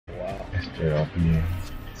Yeah, yeah.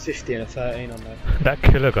 50 and a 13 on there. That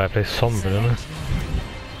killer guy plays Sombra, doesn't he?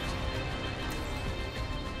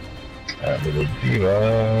 Little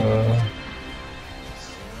diva.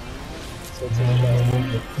 So it's in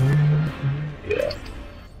Yeah.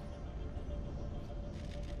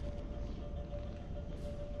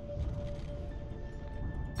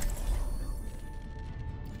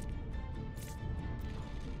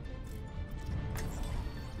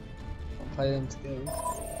 I'll play them together.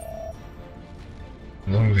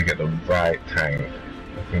 As long as we get the right tank,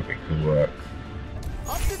 I think it could work.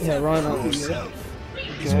 Yeah, Reinhardt will get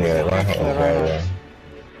Yeah, Reinhardt or Zarya.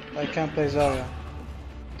 I can't play Zarya.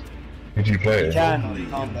 Who do you play? You can't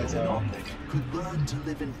play Zarya. Could learn to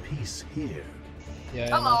live in peace here.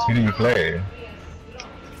 Yeah, Who do you play?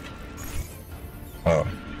 Oh,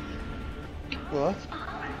 What?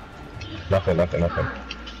 nothing.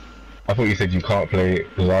 I thought you said you can't play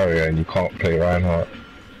Zarya and you can't play Reinhardt.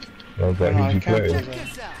 I was like, who do you play?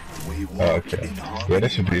 Oh, okay. Yeah,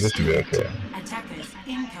 this should be okay.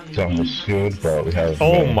 Jump the shield, but we have.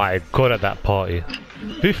 Oh my god, at that party.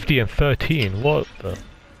 50 and 13, what the?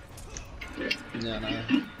 Yeah, no.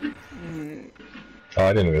 Oh,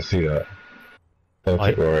 I didn't even see that.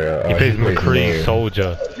 Celtic Warrior. He plays McCree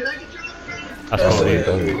Soldier. That's what it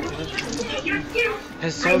is.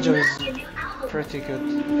 His soldier is pretty good.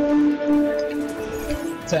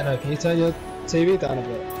 Techno, can you turn your TV down a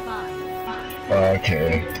bit?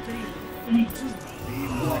 Okay.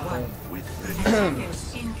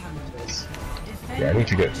 Yeah, I need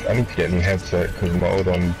to get a new headset because my old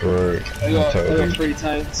one broke. We got 3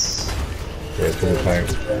 tanks. Yeah, for the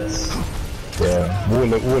tanks. Yeah,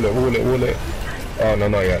 wall it. Oh no,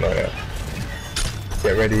 not yet.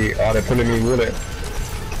 Get ready. Oh, they're pulling me, wall it.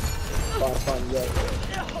 Fine, yeah.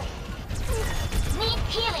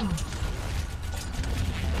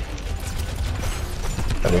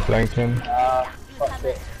 Are they flanking? Fuck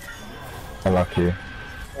it. Unlucky.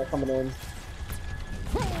 They're coming in.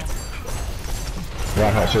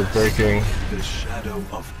 Reinhardt shield's breaking. The shadow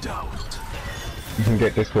of doubt. You can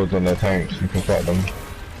get discords on their tanks, you can fight them.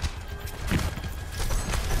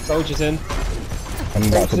 Soldiers in. I'm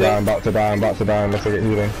about to die, unless I get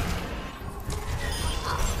healing.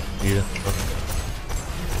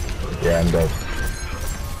 Yeah, I'm dead.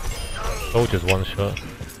 Soldier's one shot.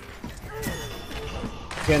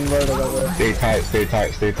 Again, road over. Stay tight.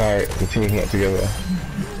 The team's not together.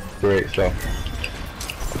 Great stuff.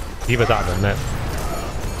 Either that or the net.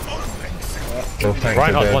 Both tanks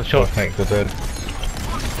Right are up, dead. one shot. Both tanks are dead.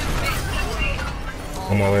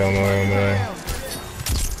 On my way.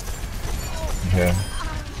 Yeah.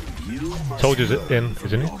 Soldier's in,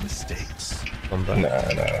 isn't he? One back.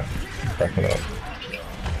 Nah. Backing up.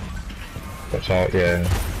 Watch out, yeah.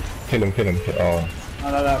 Kill him. Oh.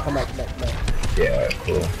 No, come back. Yeah,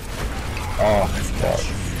 cool. Oh, fuck.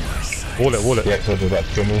 Wall it. Yeah, Soldier's about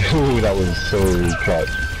to kill me. Ooh, that was so clutch.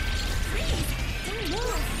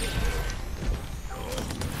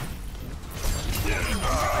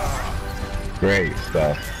 Great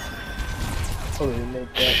stuff.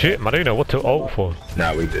 Shit, man, I don't know what to ult for.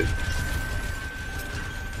 Nah, we did.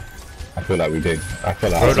 I feel like we did. I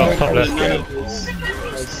feel like Road I on was top left.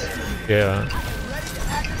 scared. Yeah.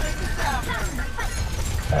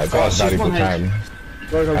 Got a valuable time.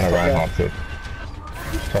 Road And a top there. Reinhardt tip.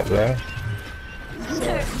 Top there.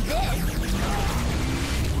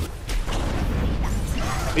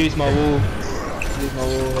 Use my wall.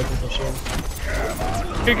 I can push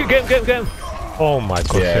in. Get him. Oh my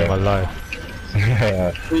god, Yeah. save my life.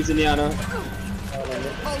 Who's Zenyatta?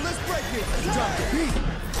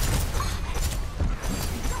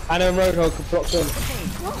 And then Roadhog can block them.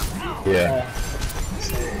 Yeah.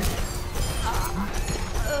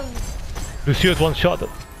 Lucio's one shot.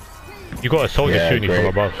 You got a soldier Yeah, shooting you from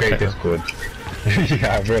above. Great Discord.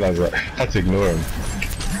 Yeah, I realised that. I had to ignore him.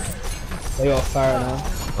 They got fire now.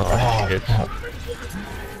 Oh, shit.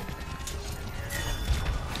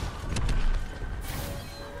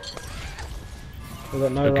 They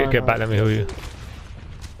got no Okay, get back, let me heal you.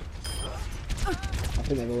 I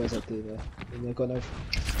think they've always had to there. And they've got no.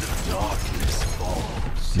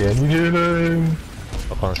 Yeah, you hear him.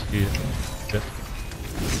 I can't see you. Yeah.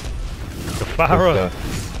 The Farah!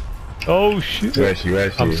 Oh shit! Where is she?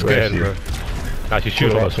 I'm scared, bro. Nah, she's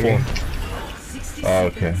shooting on the spawn. Oh,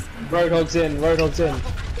 okay. Roadhog's in.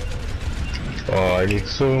 Oh, I need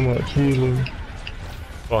so much healing.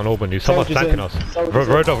 Go on, Auburn, dude. Someone's Soldiers flanking in. us. Soldiers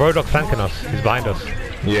in. Roadhog flanking us. He's behind us.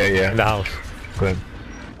 Yeah. In the house. Good.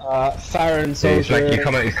 Farah and Yeah, Soldier.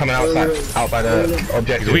 he's coming outside, out by the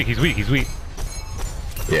objective. He's weak.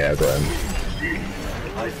 Yeah, I got him.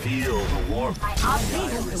 I feel the warmth.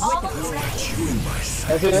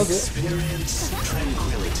 Experience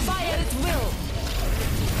tranquility.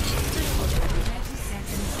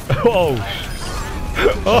 Oh!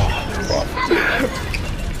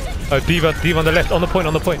 D.Va on the left, on the point,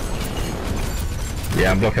 on the point.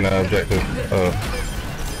 Yeah, I'm blocking her objective.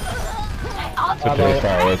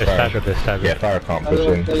 They're staggered. Yeah, Farah can't push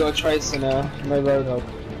in. They got Tracer now, no Roadhog.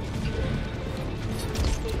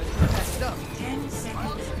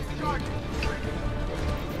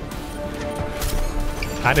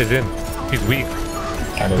 Anna's in. He's weak.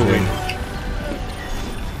 Anna's in.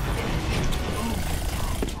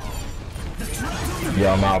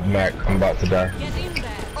 Yeah, I'm out of mech. I'm about to die.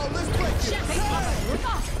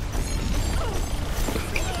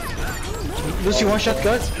 Lucy, one shot,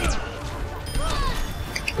 guys.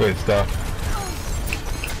 Good stuff.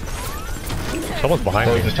 Someone's behind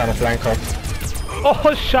So me. he's just trying to flank us.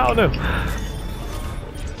 Oh, shout on him!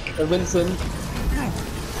 Vincent.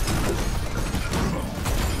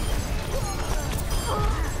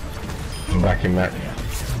 I'm back in mech.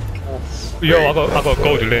 Yo, I got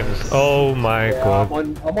gold limbs. Oh my god.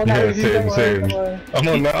 I'm on Yeah, that. same. I'm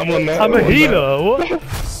on that. I'm a healer, what?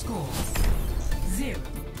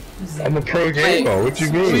 I'm a pro gamer, what do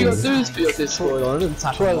you All you mean? gotta do is put your Discord on and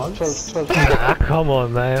tap it once. Ah, come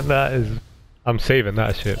on, man. That is. I'm saving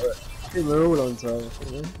that shit. I think we're all on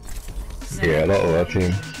 12. Yeah, a lot of our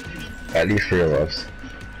team. At least 3 of us.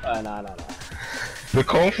 Nah. The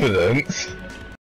confidence!